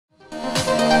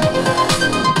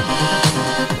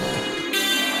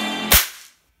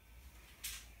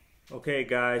Okay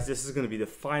guys, this is going to be the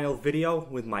final video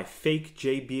with my fake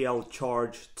JBL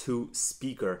Charge 2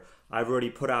 speaker. I've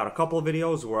already put out a couple of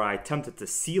videos where I attempted to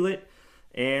seal it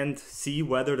and see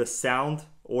whether the sound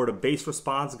or the bass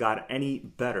response got any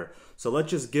better. So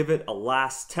let's just give it a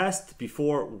last test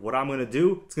before what I'm going to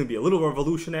do. It's going to be a little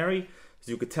revolutionary. As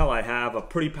you could tell, I have a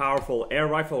pretty powerful air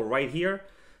rifle right here.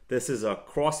 This is a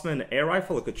Crossman air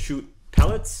rifle. It could shoot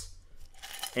pellets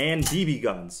and BB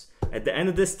guns. At the end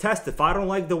of this test, if I don't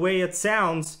like the way it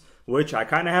sounds, which I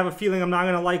kind of have a feeling I'm not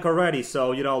going to like already,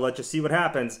 so, let's just see what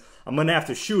happens. I'm going to have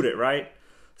to shoot it, right?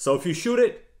 So if you shoot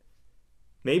it,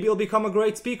 maybe it'll become a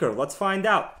great speaker. Let's find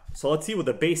out. So let's see what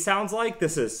the bass sounds like.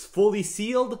 This is fully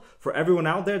sealed for everyone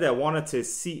out there that wanted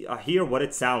to hear what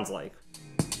it sounds like.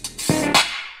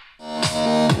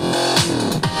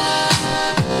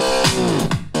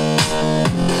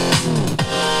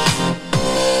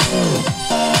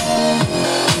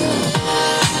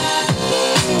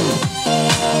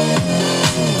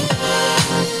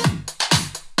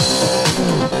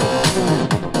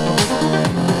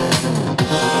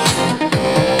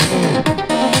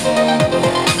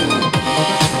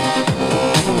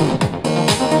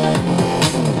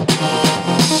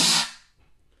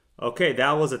 Okay,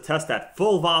 that was a test at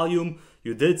full volume.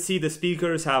 You did see the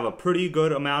speakers have a pretty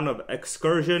good amount of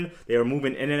excursion. They were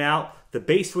moving in and out. The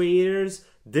bass radiators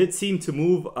did seem to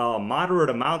move a moderate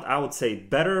amount, I would say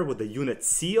better with the unit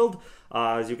sealed.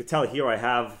 As you can tell here, I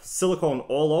have silicone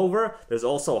all over. There's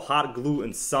also hot glue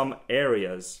in some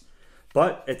areas.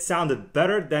 But it sounded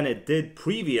better than it did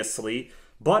previously.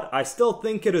 But I still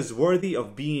think it is worthy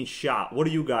of being shot. What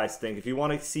do you guys think? If you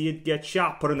want to see it get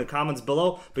shot, put it in the comments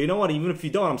below. But you know what? Even if you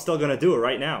don't, I'm still going to do it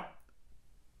right now.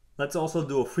 Let's also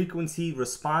do a frequency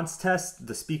response test.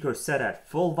 The speaker is set at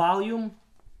full volume.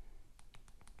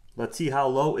 Let's see how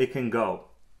low it can go.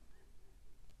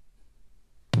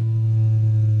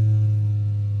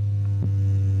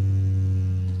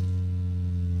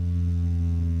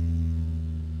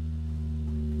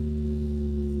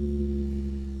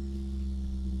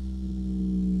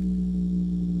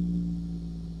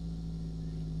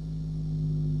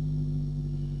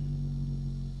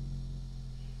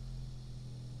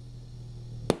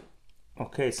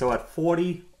 Okay, so at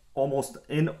 40, almost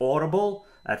inaudible.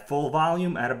 At full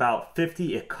volume, at about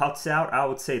 50, it cuts out. I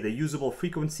would say the usable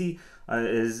frequency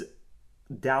is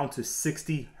down to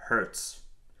 60 hertz,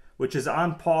 which is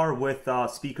on par with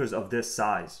speakers of this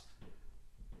size.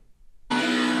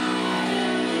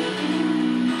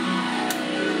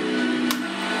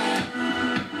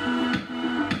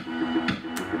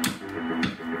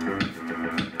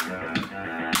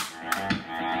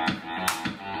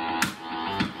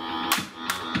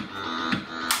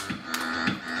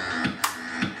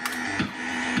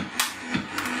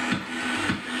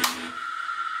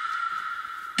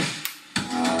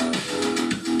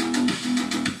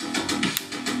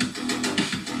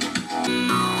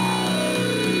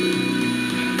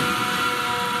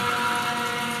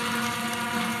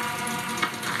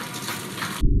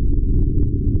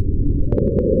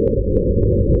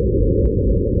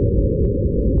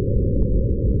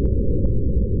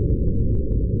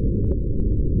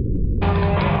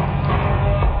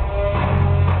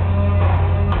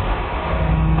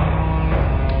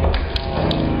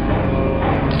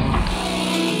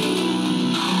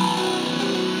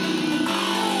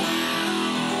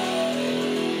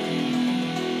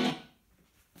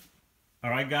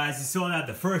 Alright guys, you saw that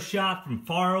the first shot from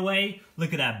far away.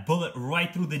 Look at that bullet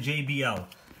right through the JBL.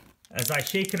 As I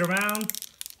shake it around,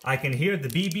 I can hear the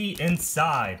BB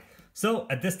inside. So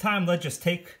at this time, let's just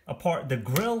take apart the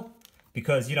grill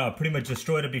because, I pretty much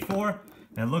destroyed it before.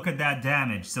 And look at that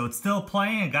damage. So it's still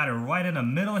playing. I got it right in the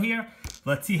middle here.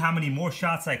 Let's see how many more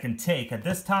shots I can take. At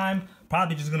this time,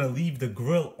 probably just going to leave the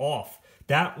grill off.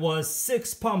 That was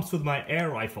 6 pumps with my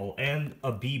air rifle and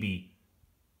a BB.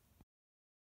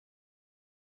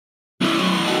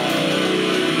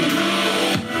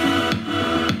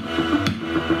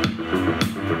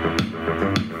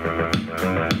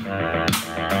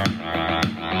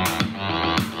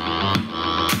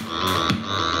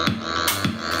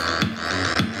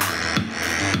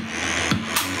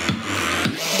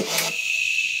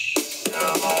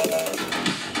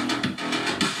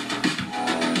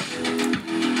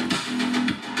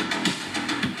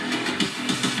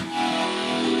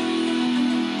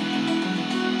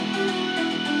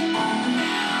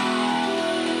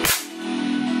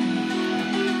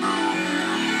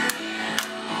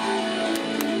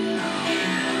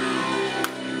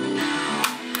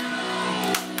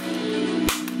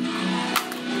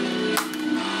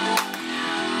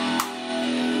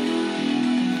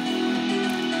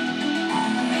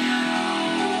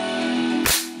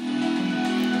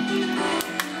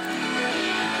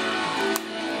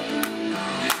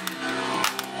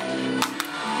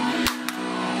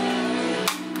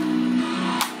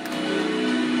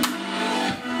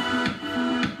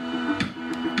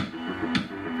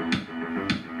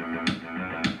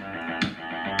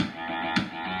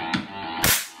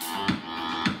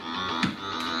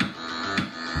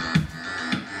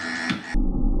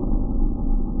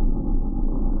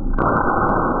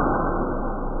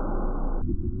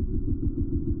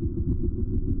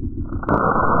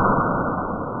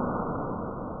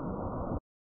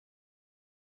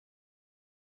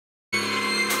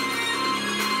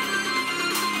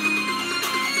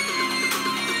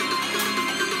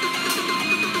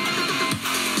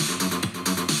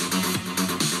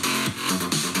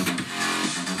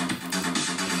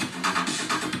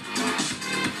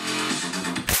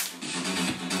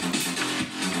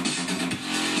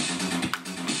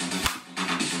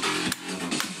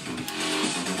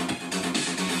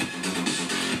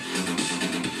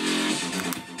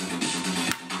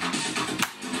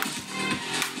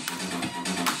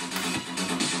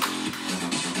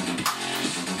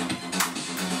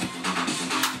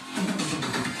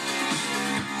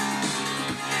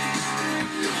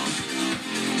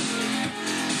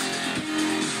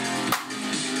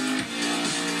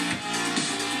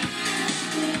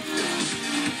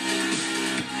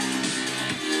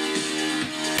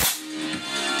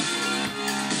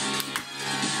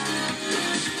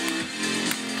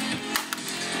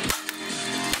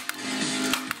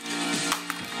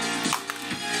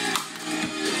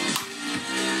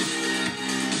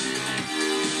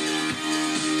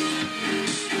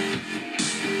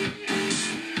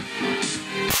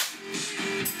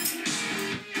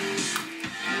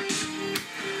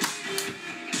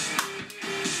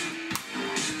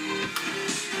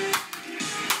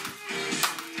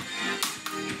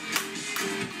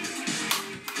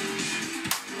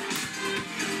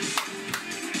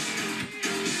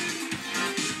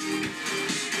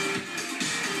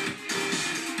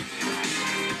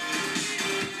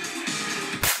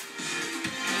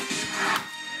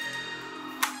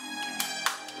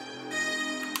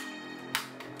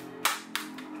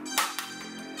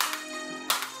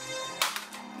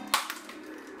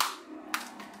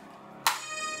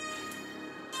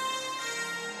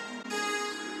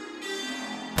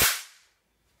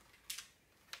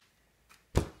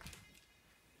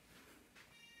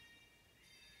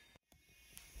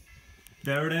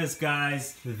 There it is,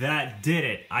 guys. That did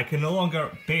it. I can no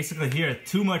longer basically hear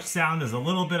too much sound. There's a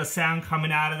little bit of sound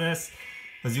coming out of this.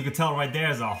 As you can tell right there,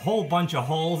 there's a whole bunch of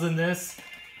holes in this.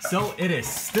 So it is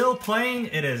still playing.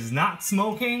 It is not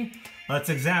smoking. Let's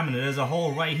examine it. There's a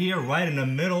hole right here, right in the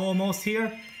middle almost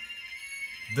here.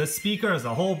 The speaker has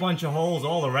a whole bunch of holes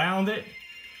all around it.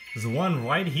 There's one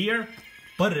right here,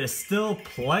 but it is still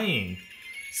playing.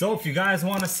 So if you guys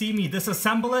want to see me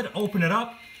disassemble it, open it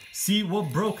up, see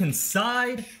what broke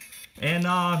inside, and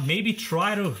maybe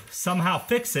try to somehow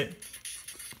fix it,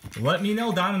 let me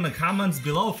know down in the comments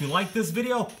below. If you like this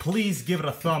video, please give it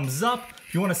a thumbs up.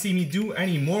 If you want to see me do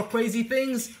any more crazy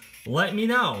things, let me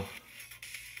know.